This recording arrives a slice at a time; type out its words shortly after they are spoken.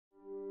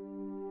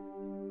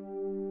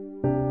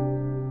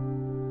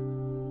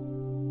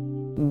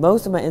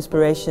Most of my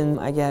inspiration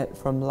I get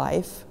from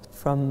life,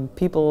 from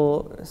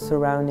people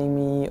surrounding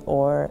me,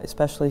 or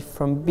especially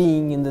from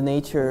being in the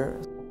nature.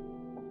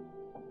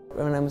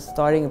 When I'm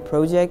starting a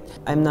project,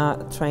 I'm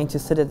not trying to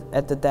sit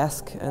at the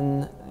desk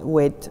and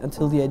wait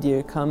until the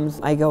idea comes.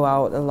 I go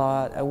out a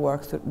lot, I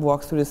walk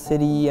through the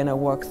city and I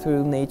walk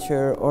through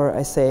nature, or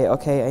I say,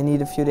 okay, I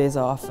need a few days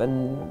off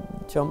and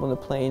jump on a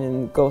plane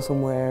and go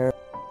somewhere.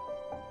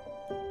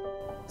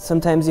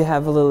 Sometimes you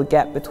have a little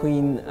gap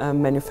between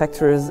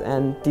manufacturers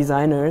and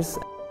designers,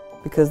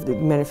 because the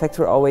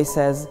manufacturer always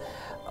says,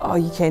 oh,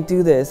 you can't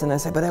do this, and I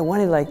say, but I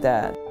want it like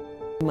that.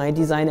 My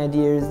design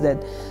ideas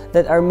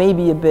that are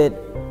maybe a bit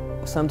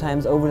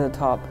sometimes over the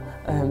top,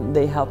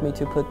 they help me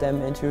to put them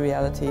into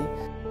reality.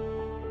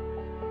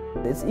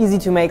 It's easy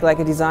to make like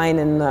a design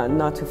and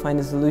not to find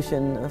a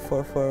solution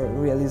for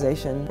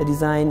realization. A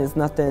design is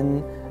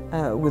nothing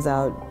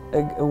without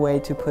a way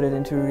to put it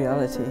into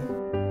reality.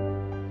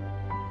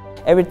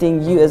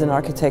 Everything you as an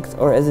architect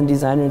or as a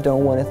designer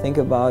don't want to think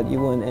about,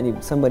 you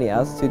want somebody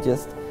else to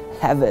just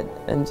have it,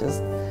 and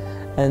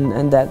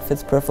that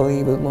fits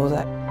perfectly with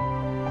Mosa.